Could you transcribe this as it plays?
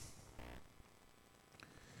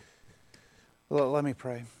Let me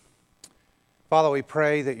pray. Father, we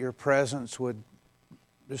pray that your presence would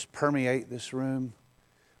just permeate this room.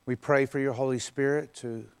 We pray for your Holy Spirit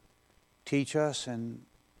to teach us and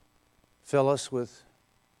fill us with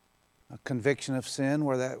a conviction of sin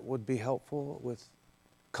where that would be helpful, with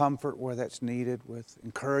comfort where that's needed, with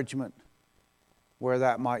encouragement where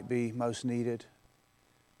that might be most needed.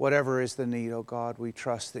 Whatever is the need, oh God, we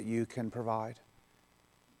trust that you can provide.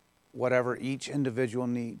 Whatever each individual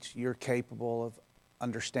needs, you're capable of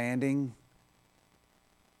understanding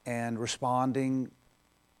and responding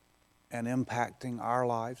and impacting our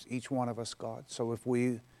lives, each one of us, God. So if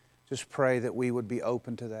we just pray that we would be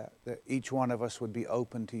open to that each one of us would be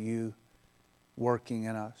open to you working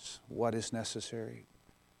in us what is necessary,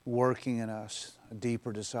 working in us a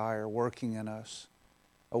deeper desire, working in us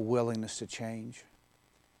a willingness to change,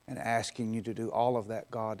 and asking you to do all of that,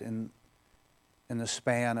 God, in the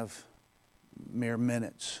span of mere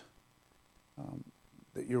minutes.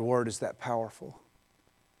 That your word is that powerful,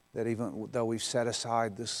 that even though we've set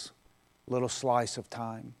aside this little slice of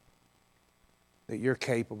time, that you're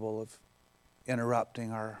capable of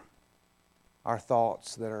interrupting our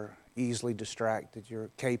thoughts that are easily distracted. You're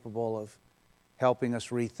capable of helping us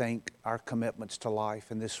rethink our commitments to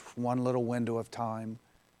life. In this one little window of time,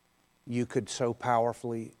 you could so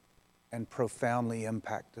powerfully and profoundly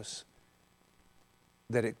impact us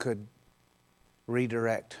that it could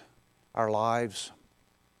redirect our lives,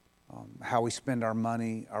 how we spend our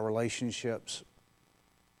money, our relationships,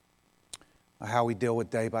 how we deal with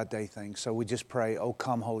day-by-day things. So we just pray, oh,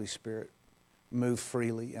 come, Holy Spirit, move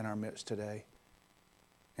freely in our midst today.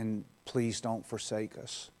 And please don't forsake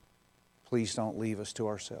us. Please don't leave us to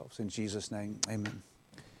ourselves. In Jesus' name, amen.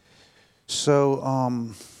 So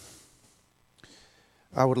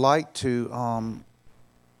I would like to...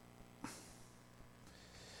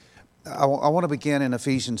 I want to begin in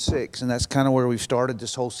Ephesians 6, and that's kind of where we've started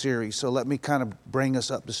this whole series. So let me kind of bring us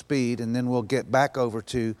up to speed, and then we'll get back over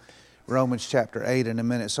to Romans chapter 8 in a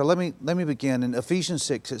minute. So let me begin. In Ephesians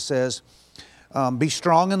 6, it says, be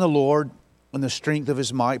strong in the Lord and the strength of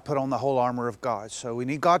His might. Put on the whole armor of God. So we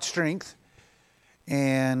need God's strength,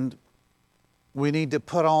 and we need to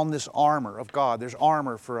put on this armor of God. There's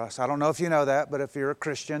armor for us. I don't know if you know that, but if you're a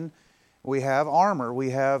Christian, we have armor. We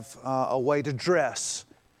have a way to dress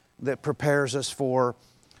that prepares us for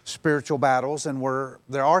spiritual battles. And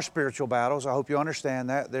there are spiritual battles. I hope you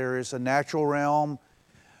understand that. There is a natural realm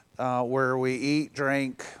where we eat,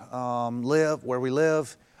 drink, live, where we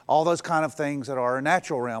live, all those kind of things that are a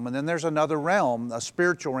natural realm. And then there's another realm, a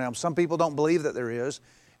spiritual realm. Some people don't believe that there is,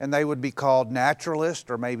 and they would be called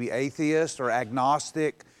naturalist or maybe atheist or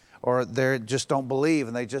agnostic, or they just don't believe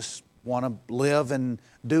and they just want to live and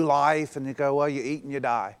do life. And you go, well, you eat and you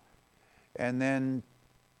die. And then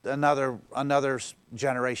another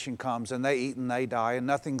generation comes and they eat and they die and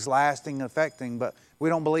nothing's lasting and affecting, but we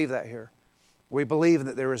don't believe that here. We believe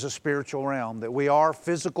that there is a spiritual realm, that we are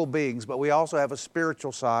physical beings, but we also have a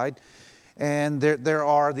spiritual side. And there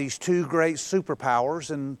are these two great superpowers,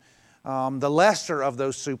 and the lesser of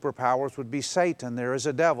those superpowers would be Satan. There is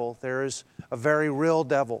a devil. There is a very real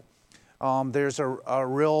devil. There's a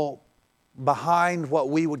real, behind what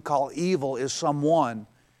we would call evil is someone.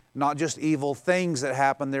 Not just evil things that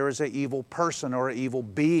happen, there is an evil person or an evil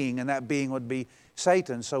being, and that being would be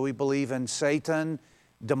Satan. So we believe in Satan,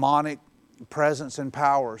 demonic presence and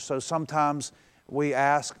power. So sometimes we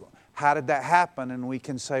ask, how did that happen? And we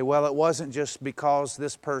can say, well, it wasn't just because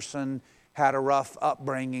this person had a rough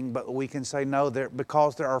upbringing, but we can say, no,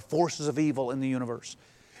 because there are forces of evil in the universe.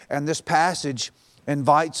 And this passage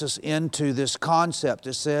invites us into this concept.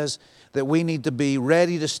 It says that we need to be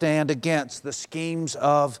ready to stand against the schemes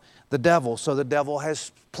of the devil. So the devil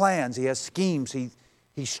has plans, he has schemes, he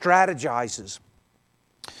strategizes.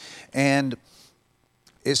 And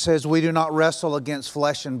it says we do not wrestle against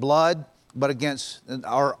flesh and blood, but against,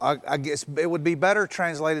 or I guess it would be better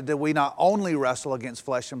translated that we not only wrestle against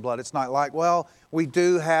flesh and blood. It's not like, well, we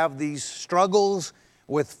do have these struggles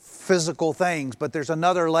with physical things, but there's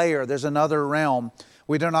another layer, there's another realm.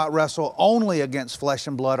 We do not wrestle only against flesh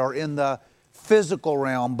and blood or in the physical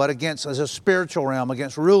realm, but against, as a spiritual realm,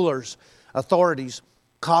 against rulers, authorities,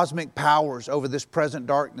 cosmic powers over this present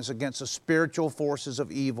darkness, against the spiritual forces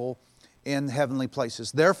of evil in heavenly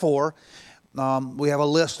places. Therefore, we have a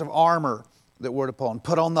list of armor that we're to put on.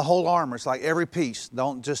 Put on the whole armor. It's like every piece.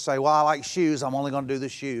 Don't just say, well, I like shoes, I'm only going to do the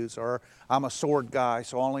shoes. Or I'm a sword guy,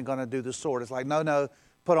 so I'm only going to do the sword. It's like, no,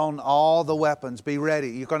 put on all the weapons. Be ready.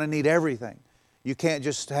 You're going to need everything. You can't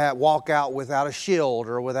just walk out without a shield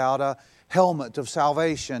or without a helmet of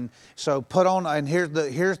salvation. So put on, and here's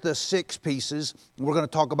the 6 pieces. We're going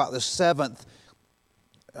to talk about the 7th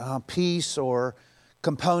piece or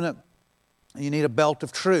component, you need a belt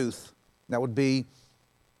of truth. That would be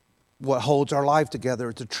what holds our life together.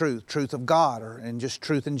 It's the truth of God, and just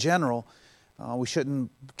truth in general.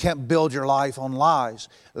 Can't build your life on lies.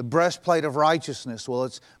 The breastplate of righteousness. Well,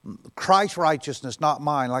 it's Christ's righteousness, not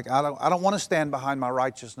mine. Like I don't want to stand behind my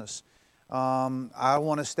righteousness. I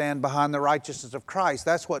want to stand behind the righteousness of Christ.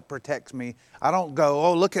 That's what protects me. I don't go,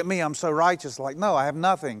 oh, look at me, I'm so righteous. Like, no, I have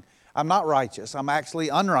nothing. I'm not righteous. I'm actually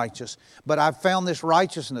unrighteous. But I've found this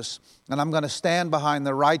righteousness, and I'm going to stand behind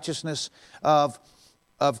the righteousness of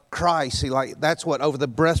Christ. See, like that's what over the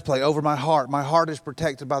breastplate, over my heart. My heart is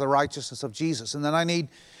protected by the righteousness of Jesus. And then I need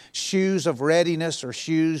shoes of readiness, or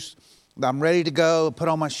shoes that I'm ready to go, put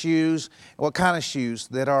on my shoes. What kind of shoes?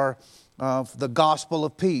 That are the gospel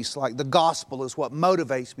of peace. Like the gospel is what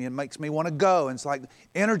motivates me and makes me want to go. And it's like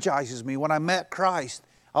energizes me. When I met Christ,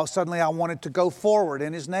 suddenly I wanted to go forward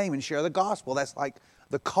in His name and share the gospel. That's like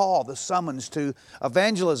the call, the summons to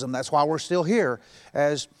evangelism. That's why we're still here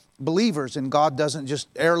as believers, and God doesn't just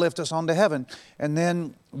airlift us onto heaven. And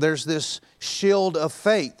then there's this shield of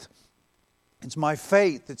faith. It's my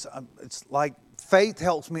faith. It's like faith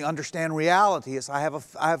helps me understand reality. I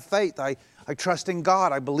have faith. I trust in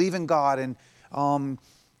God. I believe in God, and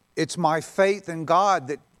it's my faith in God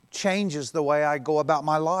that changes the way I go about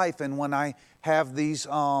my life. And when I have these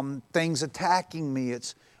things attacking me,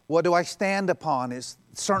 it's what do I stand upon? It's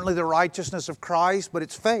certainly the righteousness of Christ, but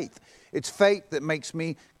it's faith. It's faith that makes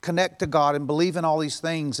me connect to God and believe in all these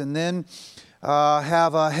things. And then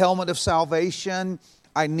have a helmet of salvation.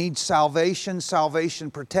 I need salvation.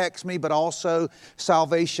 Salvation protects me, but also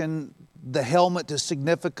salvation, the helmet is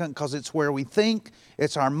significant because it's where we think.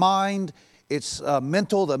 It's our mind. It's the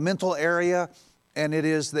mental area. And it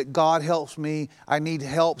is that God helps me. I need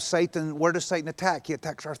help. Satan, where does Satan attack? He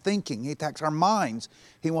attacks our thinking. He attacks our minds.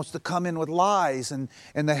 He wants to come in with lies. And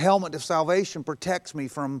the helmet of salvation protects me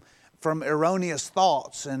from erroneous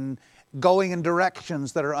thoughts and going in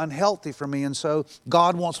directions that are unhealthy for me. And so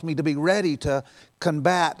God wants me to be ready to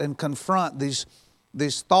combat and confront these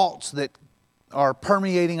thoughts that are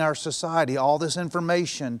permeating our society, all this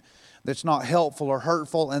information that's not helpful or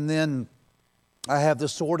hurtful. And then I have the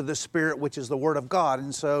sword of the Spirit, which is the Word of God.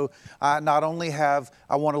 And so I not only I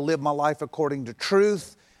want to live my life according to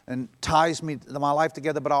truth and ties my life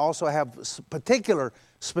together, but I also have particular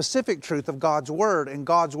specific truth of God's Word. And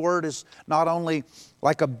God's Word is not only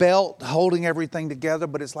like a belt holding everything together,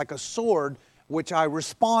 but it's like a sword which I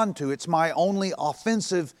respond to. It's my only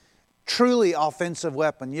truly offensive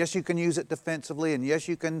weapon. Yes, you can use it defensively, and yes,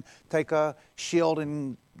 you can take a shield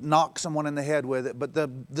and knock someone in the head with it. But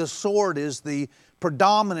the sword is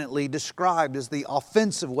predominantly described as the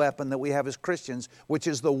offensive weapon that we have as Christians, which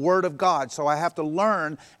is the Word of God. So I have to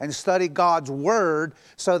learn and study God's Word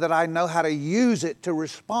so that I know how to use it to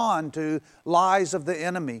respond to lies of the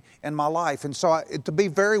enemy in my life. And so to be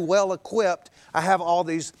very well equipped, I have all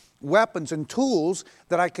these weapons and tools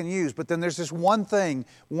that I can use. But then there's this one thing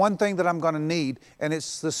that I'm going to need, and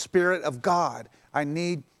it's the Spirit of God. I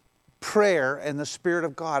need prayer and the Spirit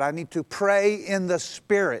of God. I need to pray in the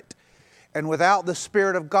Spirit. And without the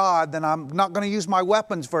Spirit of God, then I'm not going to use my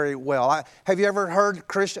weapons very well. Have you ever heard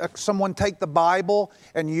someone take the Bible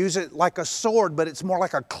and use it like a sword, but it's more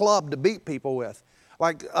like a club to beat people with?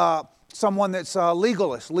 Like someone that's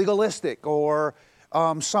legalistic, or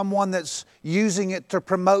someone that's using it to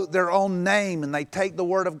promote their own name, and they take the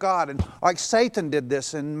Word of God. And like Satan did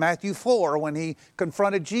this in Matthew 4 when he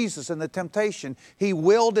confronted Jesus in the temptation. He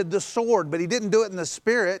wielded the sword, but he didn't do it in the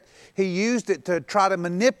Spirit. He used it to try to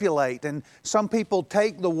manipulate. And some people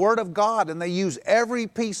take the Word of God and they use every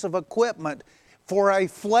piece of equipment for a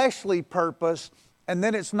fleshly purpose, and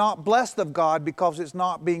then it's not blessed of God because it's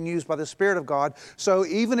not being used by the Spirit of God. So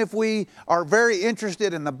even if we are very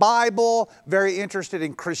interested in the Bible, very interested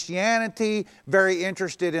in Christianity, very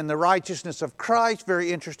interested in the righteousness of Christ,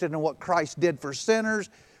 very interested in what Christ did for sinners,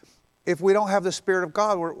 if we don't have the Spirit of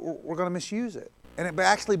God, we're going to misuse it. And it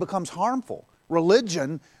actually becomes harmful.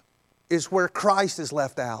 Religion is where Christ is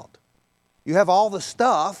left out. You have all the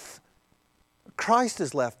stuff, Christ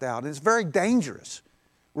is left out. And it's very dangerous.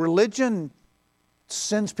 Religion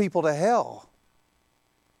sends people to hell.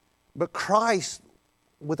 But Christ,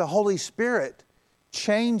 with the Holy Spirit,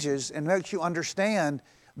 changes and makes you understand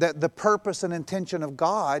that the purpose and intention of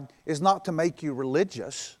God is not to make you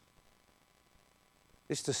religious.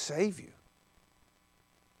 It's to save you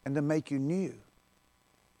and to make you new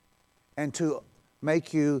and to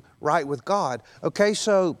make you right with God. Okay,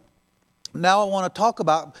 so now I want to talk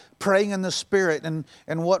about praying in the Spirit and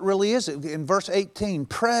what really is it. In verse 18,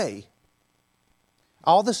 pray.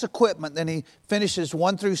 All this equipment, then he finishes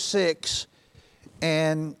 1 through 6.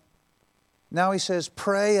 And now he says,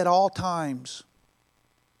 pray at all times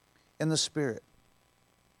in the Spirit.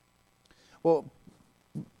 Well,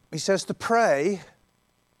 he says to pray,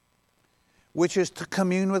 which is to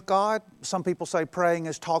commune with God. Some people say praying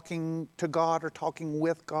is talking to God or talking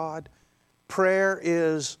with God. Prayer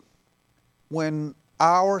is when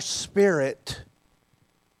our spirit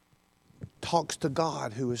talks to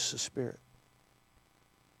God, who is the Spirit.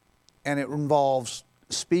 And it involves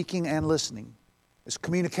speaking and listening. It's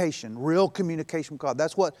communication, real communication with God.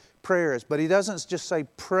 That's what prayer is. But he doesn't just say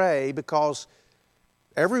pray because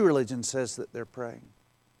every religion says that they're praying.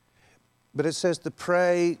 But it says to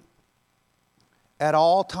pray at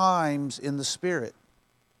all times in the Spirit.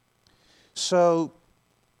 So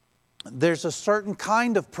there's a certain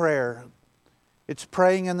kind of prayer. It's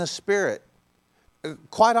praying in the Spirit.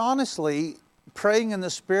 Quite honestly, praying in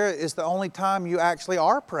the Spirit is the only time you actually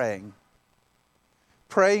are praying.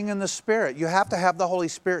 Praying in the Spirit. You have to have the Holy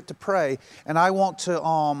Spirit to pray. And I want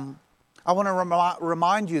to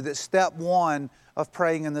remind you that step one of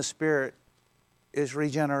praying in the Spirit is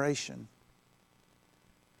regeneration.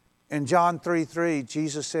 In John 3:3,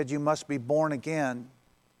 Jesus said, you must be born again.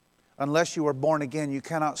 Unless you are born again, you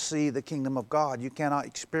cannot see the kingdom of God. You cannot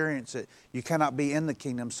experience it. You cannot be in the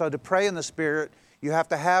kingdom. So to pray in the Spirit, you have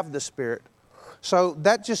to have the Spirit. So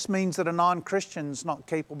that just means that a non-Christian is not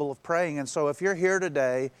capable of praying. And so if you're here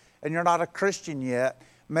today and you're not a Christian yet,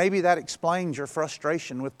 maybe that explains your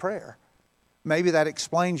frustration with prayer. Maybe that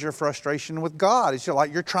explains your frustration with God. It's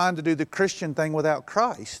like you're trying to do the Christian thing without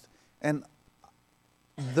Christ. And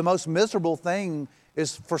the most miserable thing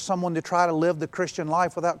is for someone to try to live the Christian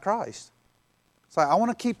life without Christ. It's like, I want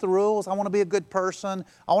to keep the rules. I want to be a good person.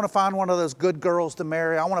 I want to find one of those good girls to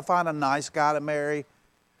marry. I want to find a nice guy to marry.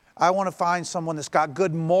 I want to find someone that's got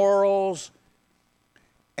good morals.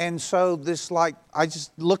 And so I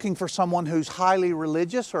just looking for someone who's highly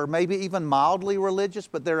religious or maybe even mildly religious,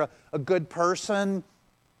 but they're a good person,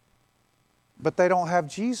 but they don't have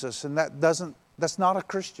Jesus. And that's not a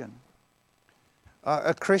Christian.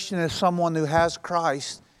 A Christian is someone who has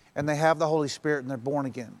Christ and they have the Holy Spirit and they're born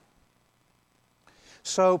again.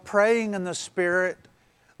 So praying in the Spirit,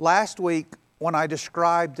 last week when I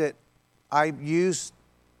described it, I used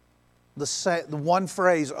the one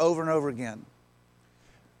phrase over and over again.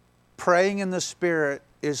 Praying in the Spirit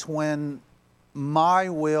is when my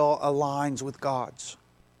will aligns with God's.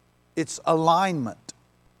 It's alignment.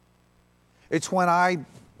 It's when I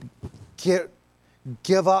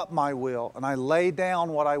give up my will and I lay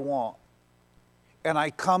down what I want and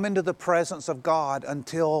I come into the presence of God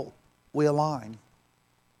until we align.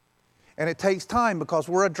 And it takes time because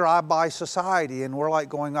we're a drive-by society and we're like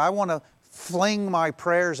going, I want to fling my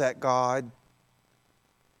prayers at God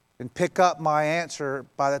and pick up my answer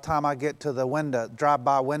by the time I get to the window,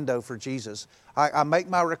 drive-by window for Jesus. I make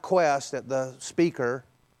my request at the speaker,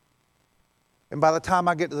 and by the time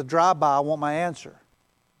I get to the drive-by, I want my answer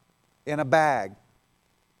in a bag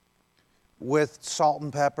with salt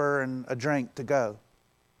and pepper and a drink to go.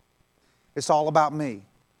 It's all about me.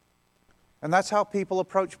 And that's how people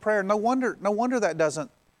approach prayer. No wonder that doesn't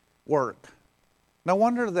work. No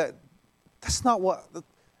wonder that's not what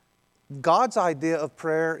God's idea of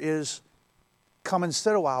prayer is. Come and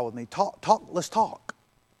sit a while with me. Let's talk.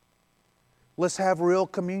 Let's have real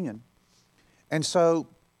communion. And so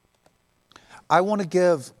I want to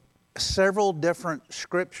give several different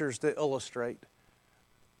scriptures that illustrate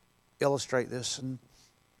this. In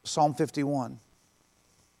Psalm 51.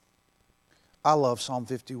 I love Psalm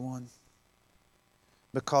 51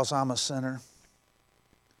 because I'm a sinner.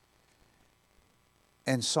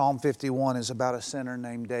 And Psalm 51 is about a sinner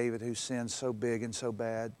named David who sinned so big and so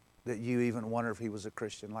bad that you even wonder if he was a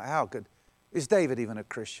Christian. Like, is David even a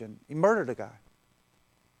Christian? He murdered a guy.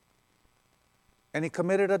 And he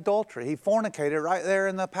committed adultery. He fornicated right there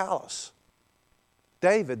in the palace.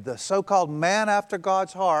 David, the so-called man after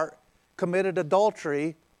God's heart, committed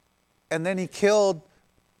adultery, and then he killed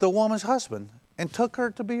the woman's husband and took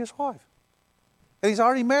her to be his wife. And he's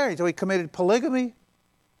already married, so he committed polygamy,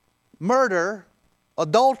 murder,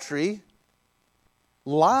 adultery,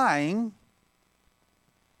 lying.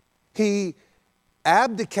 He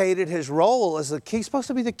abdicated his role as he's supposed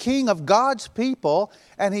to be the king of God's people,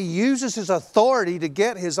 and he uses his authority to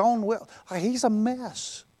get his own will. He's a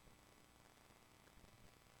mess.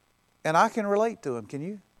 And I can relate to him, can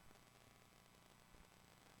you?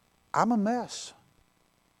 I'm a mess.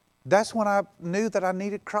 That's when I knew that I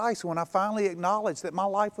needed Christ, when I finally acknowledged that my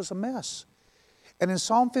life was a mess. And in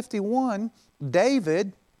Psalm 51,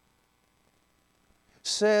 David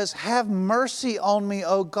says, have mercy on me,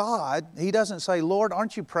 O God. He doesn't say, Lord,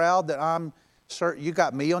 aren't you proud that you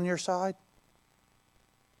got me on your side?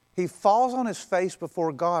 He falls on his face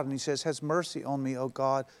before God and he says, "Have mercy on me, O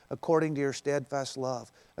God, according to your steadfast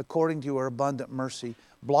love, according to your abundant mercy.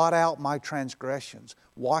 Blot out my transgressions.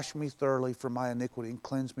 Wash me thoroughly from my iniquity and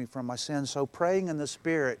cleanse me from my sins." So praying in the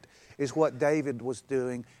Spirit is what David was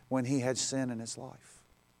doing when he had sin in his life.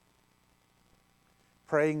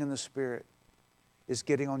 Praying in the Spirit is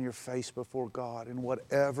getting on your face before God, and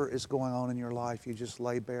whatever is going on in your life, you just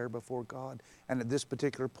lay bare before God. And at this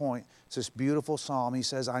particular point, it's this beautiful psalm. He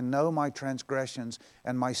says, "I know my transgressions,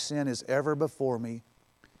 and my sin is ever before me.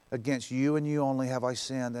 Against you and you only have I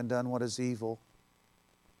sinned and done what is evil."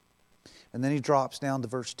 And then he drops down to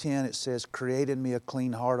verse 10. It says, "Create in me a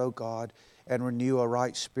clean heart, O God, and renew a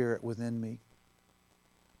right spirit within me."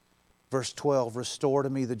 Verse 12, "Restore to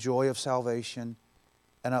me the joy of salvation,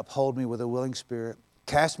 and uphold me with a willing spirit.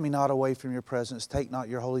 Cast me not away from your presence. Take not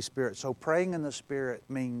your Holy Spirit." So praying in the Spirit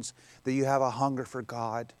means that you have a hunger for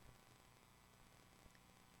God,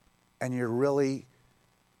 and you're really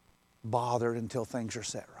bothered until things are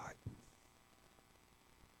set right.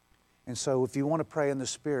 And so if you want to pray in the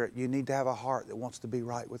Spirit, you need to have a heart that wants to be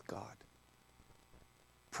right with God.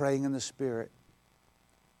 Praying in the Spirit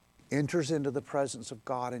enters into the presence of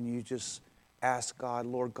God, and you just ask God,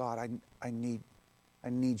 "Lord God, I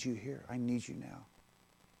need you here. I need you now."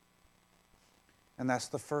 And that's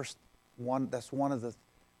the first one. That's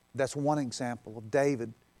one example of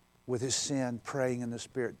David with his sin praying in the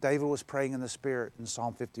Spirit. David was praying in the Spirit in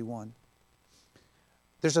Psalm 51.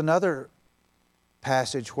 There's another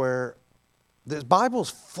passage where the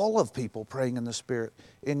Bible's full of people praying in the Spirit.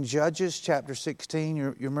 In Judges chapter 16,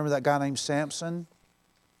 you remember that guy named Samson?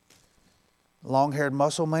 Long-haired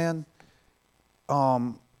muscle man?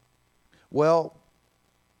 Well,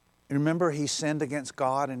 remember he sinned against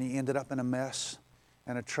God and he ended up in a mess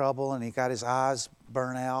and a trouble, and he got his eyes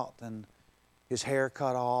burnt out and his hair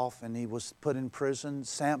cut off, and he was put in prison.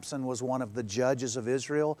 Samson was one of the judges of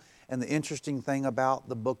Israel. And the interesting thing about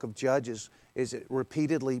the book of Judges is it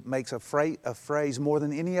repeatedly makes a phrase more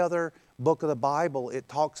than any other book of the Bible. It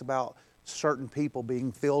talks about certain people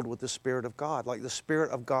being filled with the Spirit of God. Like the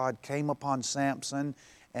Spirit of God came upon Samson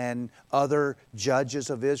and other judges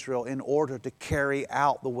of Israel in order to carry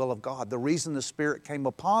out the will of God. The reason the Spirit came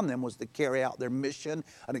upon them was to carry out their mission,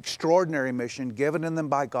 an extraordinary mission given in them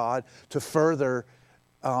by God to further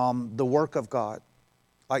the work of God.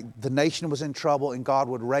 Like the nation was in trouble and God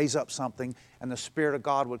would raise up something and the Spirit of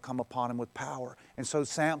God would come upon him with power. And so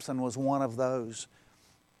Samson was one of those.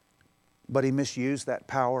 But he misused that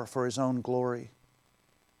power for his own glory.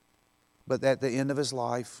 But at the end of his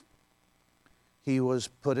life, he was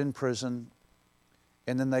put in prison,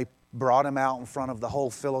 and then they brought him out in front of the whole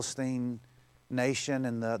Philistine nation,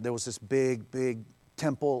 and there was this big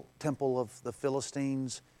temple of the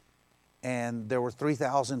Philistines, and there were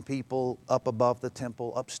 3,000 people up above the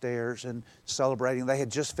temple upstairs and celebrating. They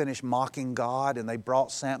had just finished mocking God, and they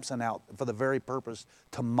brought Samson out for the very purpose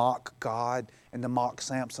to mock God and to mock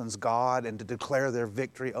Samson's God and to declare their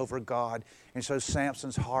victory over God. And so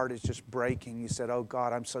Samson's heart is just breaking. He said, "Oh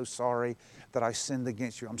God, I'm so sorry that I sinned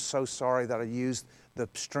against you. I'm so sorry that I used the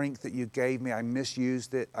strength that you gave me. I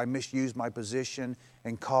misused it. I misused my position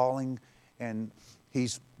and calling." And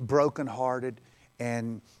he's brokenhearted,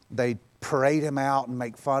 and they parade him out and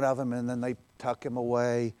make fun of him, and then they tuck him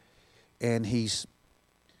away, and he's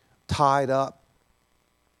tied up.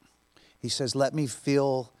 He says,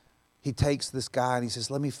 he takes this guy and he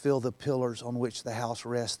says, "Let me feel the pillars on which the house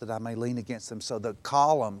rests, that I may lean against them." So the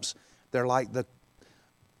columns, they're like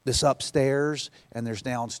this upstairs and there's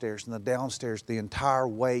downstairs. And the downstairs, the entire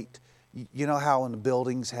weight, you know how in the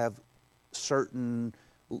buildings have certain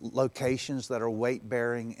locations that are weight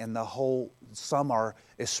bearing, and some are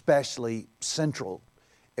especially central.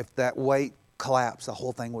 If that weight collapsed, the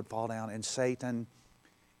whole thing would fall down. And Satan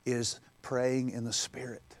is praying in the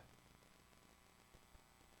Spirit.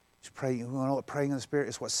 He's praying. You know what praying in the Spirit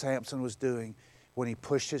is? What Samson was doing when he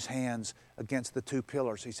pushed his hands against the two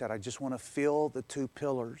pillars. He said, "I just want to feel the two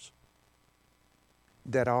pillars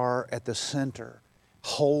that are at the center,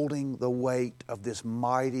 holding the weight of this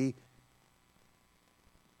mighty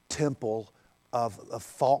temple of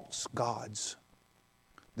false gods,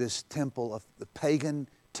 this temple of the pagan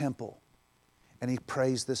temple." And he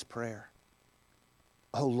prays this prayer.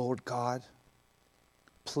 "Oh Lord God,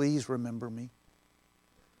 please remember me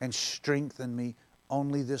and strengthen me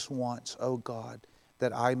only this once, O God,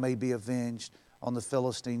 that I may be avenged on the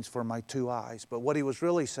Philistines for my two eyes." But what he was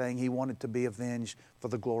really saying, he wanted to be avenged for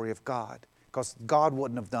the glory of God. Because God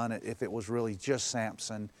wouldn't have done it if it was really just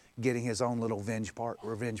Samson getting his own little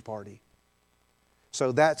revenge party.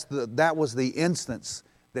 So that was the instance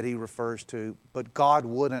that he refers to, but God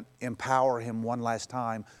wouldn't empower him one last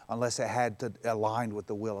time unless it had to align with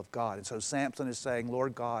the will of God. And so Samson is saying,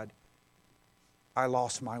 Lord God, I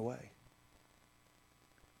lost my way.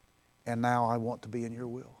 And now I want to be in your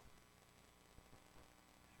will.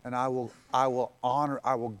 And I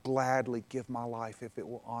will gladly give my life if it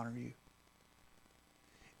will honor you.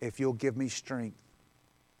 If you'll give me strength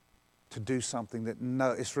to do something that,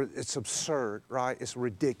 no, it's absurd, right? It's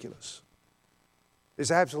ridiculous. It's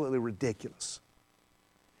absolutely ridiculous.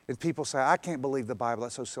 And people say, I can't believe the Bible,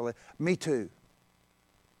 that's so silly. Me too.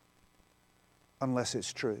 Unless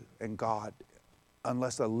it's true and God,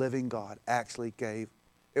 unless the living God actually gave,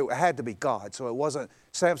 it had to be God. So it wasn't,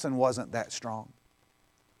 Samson wasn't that strong.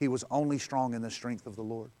 He was only strong in the strength of the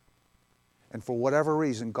Lord. And for whatever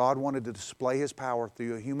reason, God wanted to display His power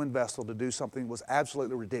through a human vessel to do something that was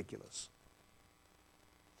absolutely ridiculous.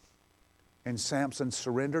 And Samson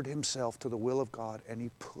surrendered himself to the will of God, and he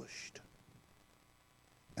pushed.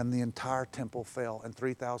 And the entire temple fell, and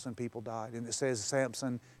 3,000 people died. And it says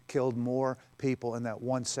Samson killed more people in that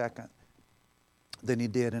 1 second than he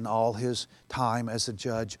did in all his time as a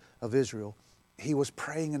judge of Israel. He was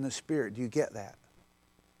praying in the Spirit. Do you get that?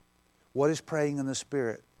 What is praying in the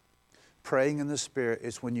Spirit? Praying in the Spirit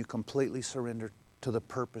is when you completely surrender to the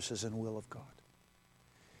purposes and will of God.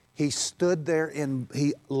 He stood there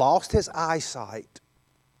he lost his eyesight.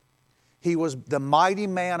 He was the mighty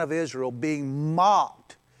man of Israel being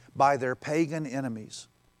mocked by their pagan enemies.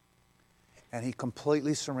 And he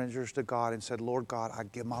completely surrenders to God and said, Lord God, I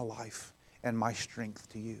give my life and my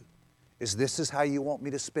strength to you. This is how you want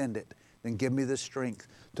me to spend it? Then give me the strength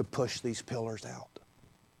to push these pillars out.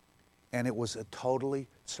 And it was a totally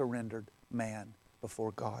surrendered man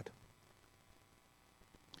before God.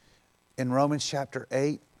 In Romans chapter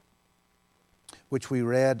 8, which we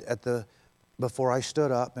read before I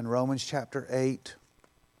stood up, in Romans chapter 8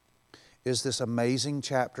 is this amazing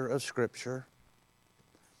chapter of Scripture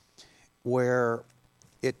where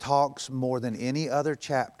it talks more than any other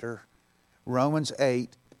chapter. Romans 8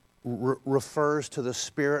 refers to the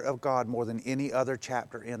Spirit of God more than any other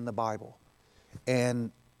chapter in the Bible.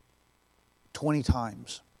 And 20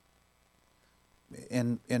 times.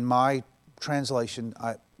 In my translation,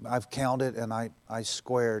 I've counted and I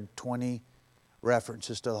squared 20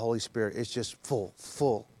 references to the Holy Spirit. It's just full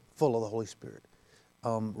of the Holy Spirit.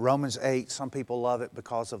 Romans 8, some people love it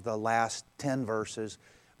because of the last 10 verses,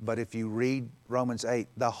 but if you read Romans 8,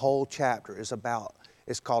 the whole chapter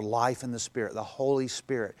it's called Life in the Spirit, the Holy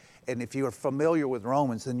Spirit. And if you are familiar with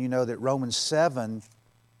Romans, then you know that Romans 7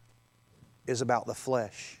 is about the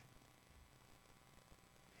flesh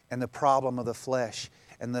and the problem of the flesh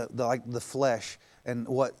and the flesh and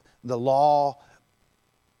what the law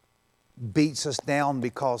beats us down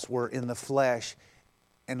because we're in the flesh.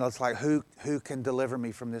 And it's like, who can deliver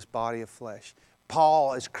me from this body of flesh?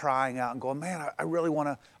 Paul is crying out and going, man, I really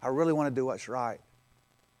want to do what's right.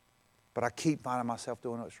 But I keep finding myself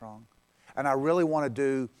doing what's wrong. And I really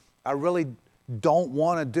don't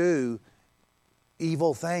want to do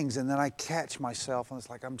evil things. And then I catch myself and it's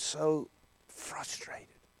like, I'm so frustrated.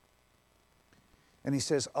 And he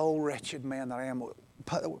says, oh, wretched man that I am.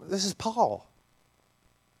 This is Paul.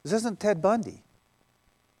 This isn't Ted Bundy.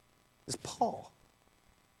 This is Paul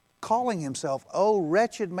calling himself, oh,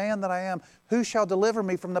 wretched man that I am, who shall deliver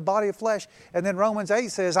me from the body of flesh? And then Romans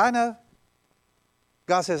 8 says, I know.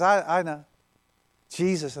 God says, I know.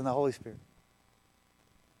 Jesus and the Holy Spirit.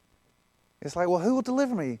 It's like, well, who will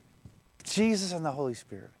deliver me? Jesus and the Holy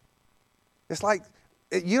Spirit. It's like,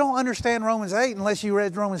 you don't understand Romans 8 unless you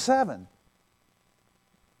read Romans 7.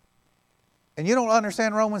 And you don't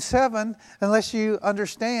understand Romans 7 unless you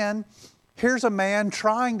understand, here's a man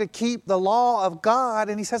trying to keep the law of God,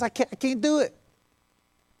 and he says, I can't do it.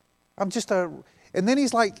 And then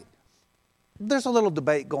he's like, there's a little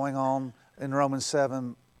debate going on in Romans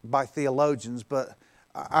 7 by theologians, but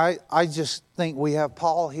I just think we have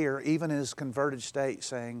Paul here, even in his converted state,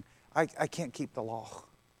 saying, I can't keep the law.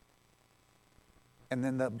 And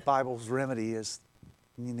then the Bible's remedy is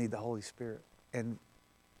you need the Holy Spirit. And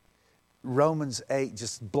Romans 8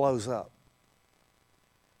 just blows up.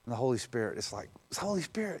 And the Holy Spirit, it's like, it's Holy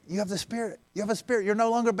Spirit. You have the Spirit. You have a Spirit. You're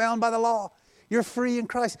no longer bound by the law. You're free in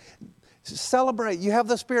Christ. Celebrate. You have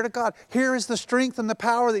the Spirit of God. Here is the strength and the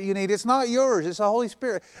power that you need. It's not yours. It's the Holy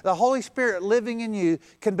Spirit. The Holy Spirit living in you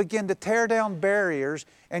can begin to tear down barriers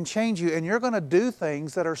and change you. And you're going to do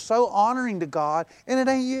things that are so honoring to God, and it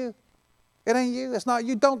ain't you. It ain't you. It's not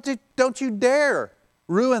you. Don't you dare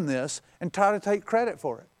ruin this and try to take credit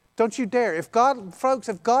for it. Don't you dare. If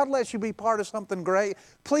God lets you be part of something great,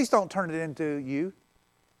 please don't turn it into you.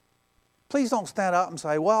 Please don't stand up and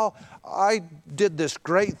say, well, I did this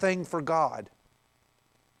great thing for God.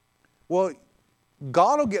 Well,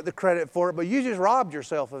 God will get the credit for it, but you just robbed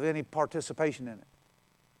yourself of any participation in it.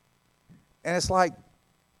 And it's like,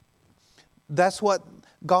 that's what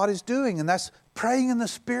God is doing. And that's praying in the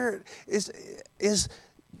Spirit is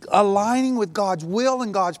aligning with God's will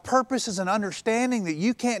and God's purposes and understanding that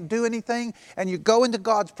you can't do anything. And you go into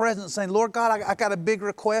God's presence saying, Lord God, I got a big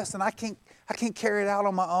request and I can't carry it out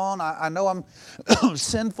on my own. I know I'm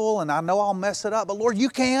sinful and I know I'll mess it up. But Lord, you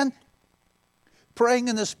can. Praying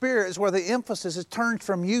in the Spirit is where the emphasis is turned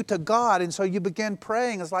from you to God. And so you begin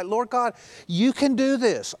praying. It's like, Lord God, you can do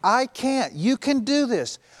this. I can't. You can do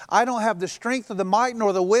this. I don't have the strength or the might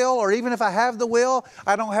nor the will, or even if I have the will,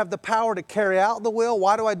 I don't have the power to carry out the will.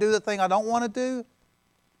 Why do I do the thing I don't want to do?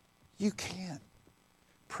 You can.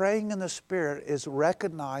 Praying in the Spirit is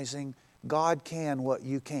recognizing God can what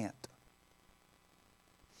you can't.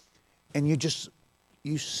 And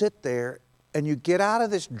you sit there and you get out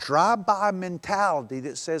of this drive-by mentality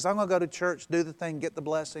that says, I'm going to go to church, do the thing, get the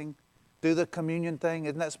blessing, do the communion thing.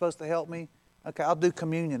 Isn't that supposed to help me? Okay, I'll do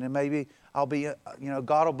communion and maybe I'll be,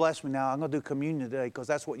 God will bless me now. I'm going to do communion today because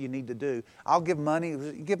that's what you need to do. I'll give money.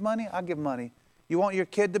 You give money? I'll give money. You want your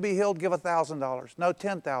kid to be healed? Give $1,000. No,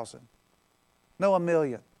 10,000. No,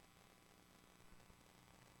 1,000,000.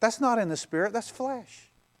 That's not in the Spirit. That's flesh.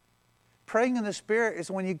 Praying in the Spirit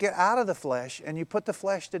is when you get out of the flesh and you put the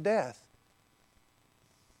flesh to death.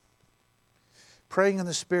 Praying in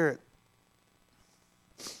the Spirit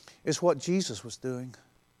is what Jesus was doing.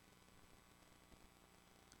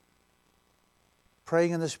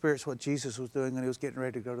 Praying in the Spirit is what Jesus was doing when He was getting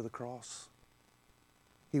ready to go to the cross.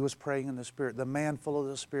 He was praying in the Spirit. The man full of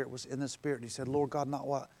the Spirit was in the Spirit. And he said, Lord God, not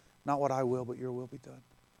what I will, but your will be done.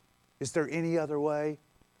 Is there any other way?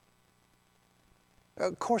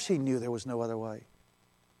 Of course He knew there was no other way.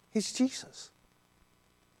 He's Jesus.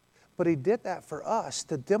 But He did that for us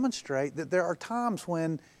to demonstrate that there are times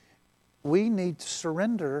when we need to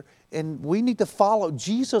surrender and we need to follow.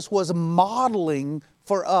 Jesus was modeling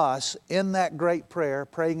for us in that great prayer,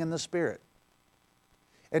 praying in the Spirit.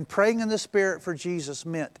 And praying in the Spirit for Jesus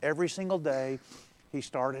meant every single day He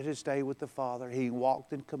started His day with the Father. He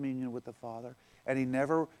walked in communion with the Father. And He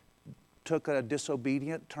never took a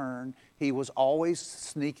disobedient turn. He was always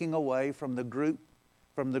sneaking away from the group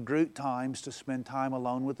times to spend time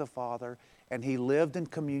alone with the Father, and He lived in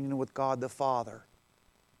communion with God the Father.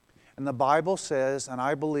 And the Bible says, and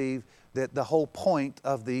I believe that the whole point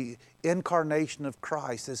of the incarnation of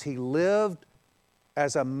Christ is He lived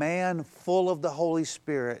as a man full of the Holy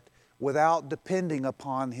Spirit without depending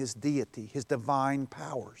upon His deity, His divine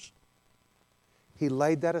powers. He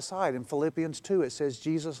laid that aside. In Philippians 2 it says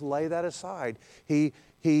Jesus laid that aside. He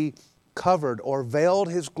covered or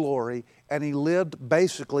veiled His glory, and He lived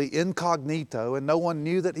basically incognito, and no one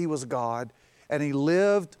knew that He was God. And He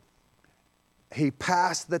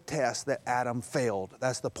passed the test that Adam failed.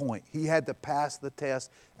 That's the point. He had to pass the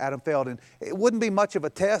test Adam failed. And it wouldn't be much of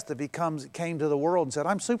a test if He came to the world and said,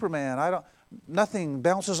 I'm Superman. Nothing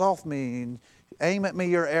bounces off me. And aim at me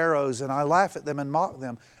your arrows, and I laugh at them and mock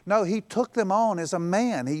them. No, He took them on as a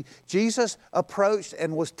man. Jesus approached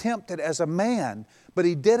and was tempted as a man, but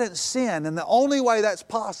He didn't sin. And the only way that's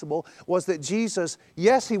possible was that Jesus,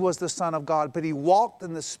 yes, He was the Son of God, but He walked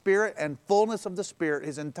in the Spirit and fullness of the Spirit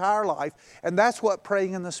His entire life. And that's what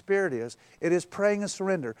praying in the Spirit is. It is praying in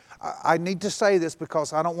surrender. I need to say this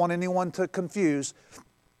because I don't want anyone to confuse.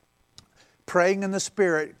 Praying in the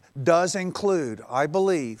Spirit does include, I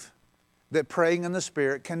believe, that praying in the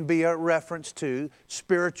Spirit can be a reference to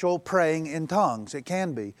spiritual praying in tongues. It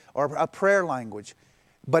can be, or a prayer language.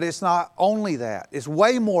 But it's not only that. It's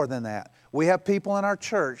way more than that. We have people in our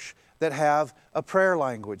church that have a prayer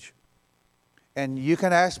language. And you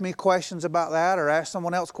can ask me questions about that or ask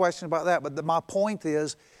someone else questions about that. But my point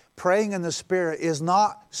is, praying in the Spirit is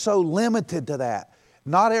not so limited to that.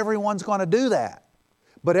 Not everyone's going to do that.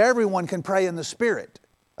 But everyone can pray in the Spirit.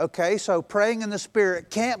 Okay, so praying in the Spirit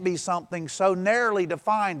can't be something so narrowly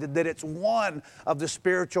defined that it's one of the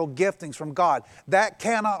spiritual giftings from God. That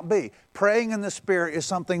cannot be. Praying in the Spirit is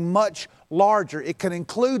something much larger. It can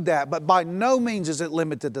include that, but by no means is it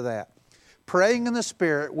limited to that. Praying in the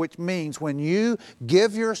Spirit, which means when you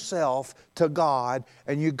give yourself to God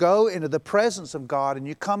and you go into the presence of God and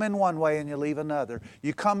you come in one way and you leave another.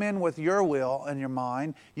 You come in with your will and your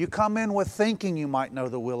mind. You come in with thinking you might know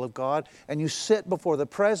the will of God, and you sit before the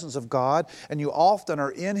presence of God, and you often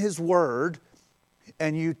are in His Word,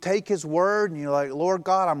 and you take His word and you're like, Lord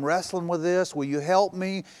God, I'm wrestling with this. Will you help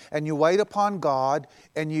me? And you wait upon God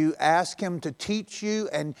and you ask Him to teach you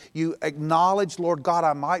and you acknowledge, Lord God,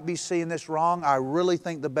 I might be seeing this wrong. I really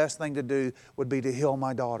think the best thing to do would be to heal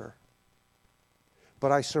my daughter.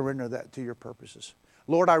 But I surrender that to your purposes.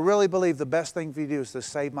 Lord, I really believe the best thing for you to do is to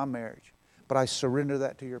save my marriage. But I surrender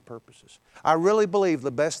that to your purposes. I really believe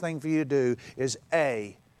the best thing for you to do is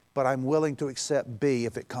A, but I'm willing to accept B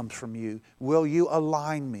if it comes from you. Will you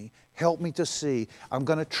align me? Help me to see. I'm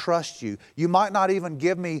going to trust you. You might not even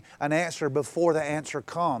give me an answer before the answer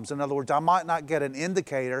comes. In other words, I might not get an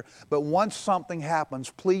indicator, but once something happens,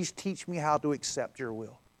 please teach me how to accept your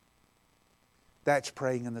will. That's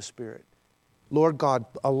praying in the Spirit. Lord God,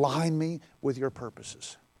 align me with your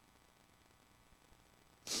purposes.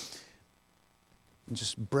 And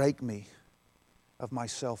just break me of my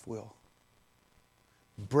self-will.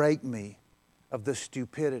 Break me of the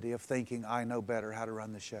stupidity of thinking I know better how to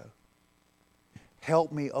run the show.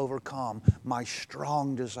 Help me overcome my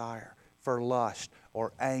strong desire for lust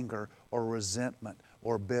or anger or resentment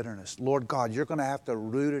or bitterness. Lord God, you're going to have to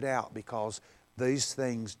root it out because these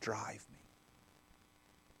things drive me.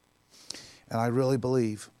 And I really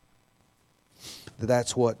believe that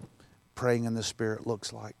that's what praying in the Spirit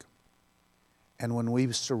looks like. And when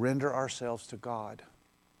we surrender ourselves to God,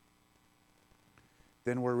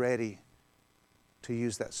 then we're ready to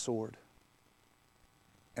use that sword.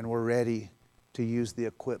 And we're ready to use the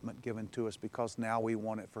equipment given to us because now we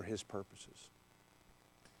want it for His purposes.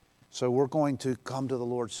 So we're going to come to the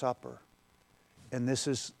Lord's Supper, and this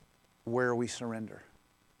is where we surrender.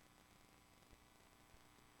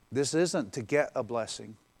 This isn't to get a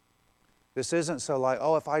blessing. This isn't so like,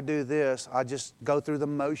 oh, if I do this, I just go through the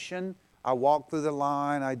motion, I walk through the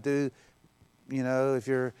line, I do, if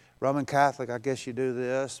you're Roman Catholic, I guess you do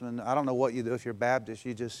this, and I don't know what you do if you're Baptist,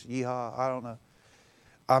 you just yeehaw, I don't know.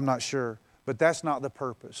 I'm not sure. But that's not the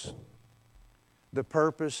purpose. The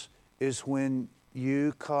purpose is when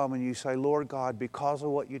you come and you say, Lord God, because of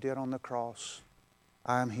what you did on the cross,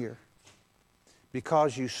 I am here.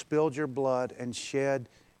 Because you spilled your blood and shed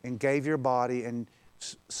and gave your body and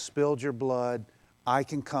spilled your blood, I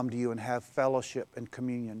can come to you and have fellowship and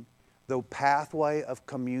communion. The pathway of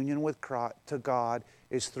communion with Christ, to God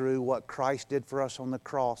is through what Christ did for us on the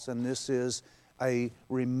cross, and this is a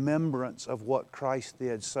remembrance of what Christ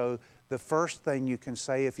did. So the first thing you can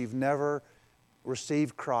say if you've never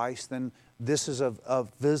received Christ, then this is a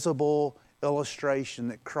visible illustration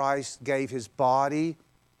that Christ gave His body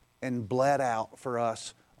and bled out for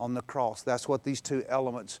us on the cross. That's what these two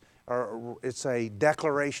elements are. It's a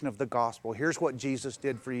declaration of the gospel. Here's what Jesus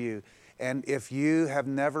did for you. And if you have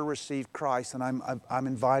never received Christ, then I'm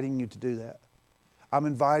inviting you to do that. I'm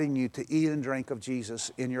inviting you to eat and drink of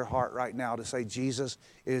Jesus in your heart right now, to say, Jesus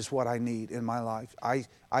is what I need in my life.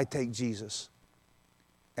 I take Jesus,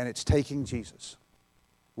 and it's taking Jesus.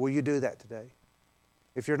 Will you do that today?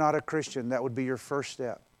 If you're not a Christian, that would be your first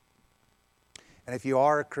step. And if you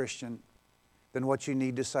are a Christian, then what you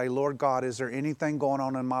need to say, Lord God, is there anything going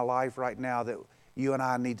on in my life right now that you and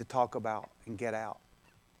I need to talk about and get out?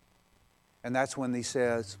 And that's when He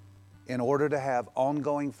says, in order to have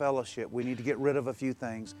ongoing fellowship, we need to get rid of a few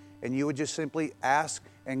things. And you would just simply ask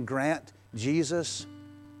and grant Jesus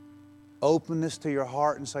openness to your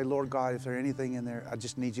heart and say, Lord God, if there's anything in there, I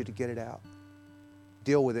just need you to get it out.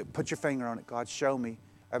 Deal with it. Put your finger on it. God, show me.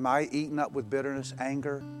 Am I eaten up with bitterness,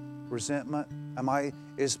 anger, resentment?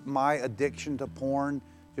 Is my addiction to porn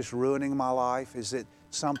just ruining my life? Is it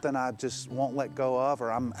something I just won't let go of?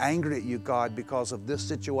 Or I'm angry at you, God, because of this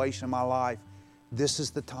situation in my life? This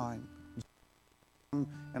is the time.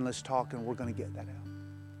 And let's talk, and we're going to get that out.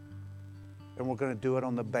 And we're going to do it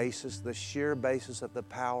on the sheer basis of the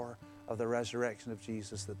power of the resurrection of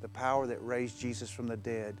Jesus, that the power that raised Jesus from the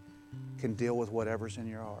dead can deal with whatever's in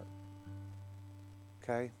your heart.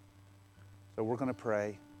 Okay? So we're going to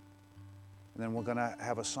pray. And then we're going to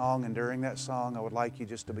have a song, and during that song, I would like you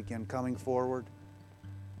just to begin coming forward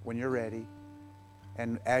when you're ready.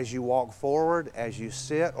 And as you walk forward, as you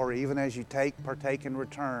sit, or even as you partake and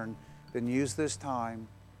return, then use this time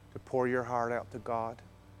to pour your heart out to God.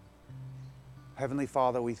 Heavenly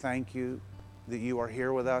Father, we thank you that you are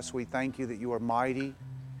here with us. We thank you that you are mighty.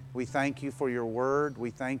 We thank you for your word. We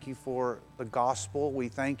thank you for the gospel. We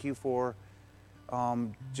thank you for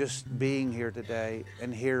just being here today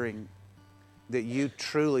and hearing that you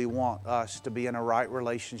truly want us to be in a right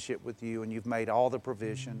relationship with you, and you've made all the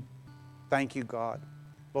provision. Thank you, God.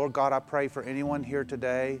 Lord God, I pray for anyone here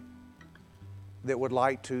today that would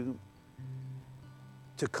like to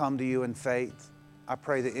come to you in faith. I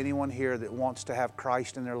pray that anyone here that wants to have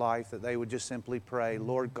Christ in their life, that they would just simply pray,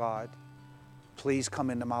 Lord God, please come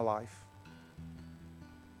into my life.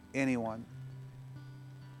 Anyone,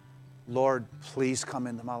 Lord, please come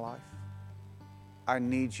into my life. I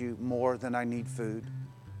need you more than I need food.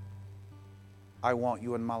 I want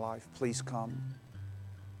you in my life. Please come.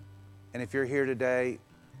 And if you're here today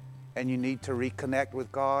and you need to reconnect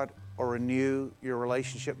with God or renew your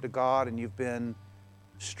relationship to God, and you've been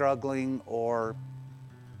struggling or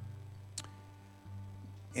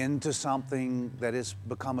into something that has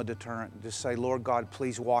become a deterrent, just say, Lord God,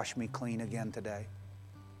 please wash me clean again today.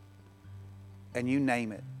 And you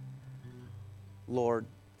name it. Lord,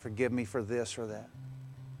 forgive me for this or that.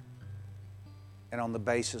 And on the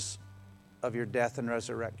basis of your death and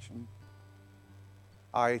resurrection,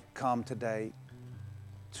 I come today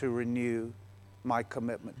to renew my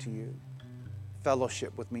commitment to you.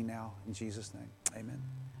 Fellowship with me now in Jesus' name. Amen.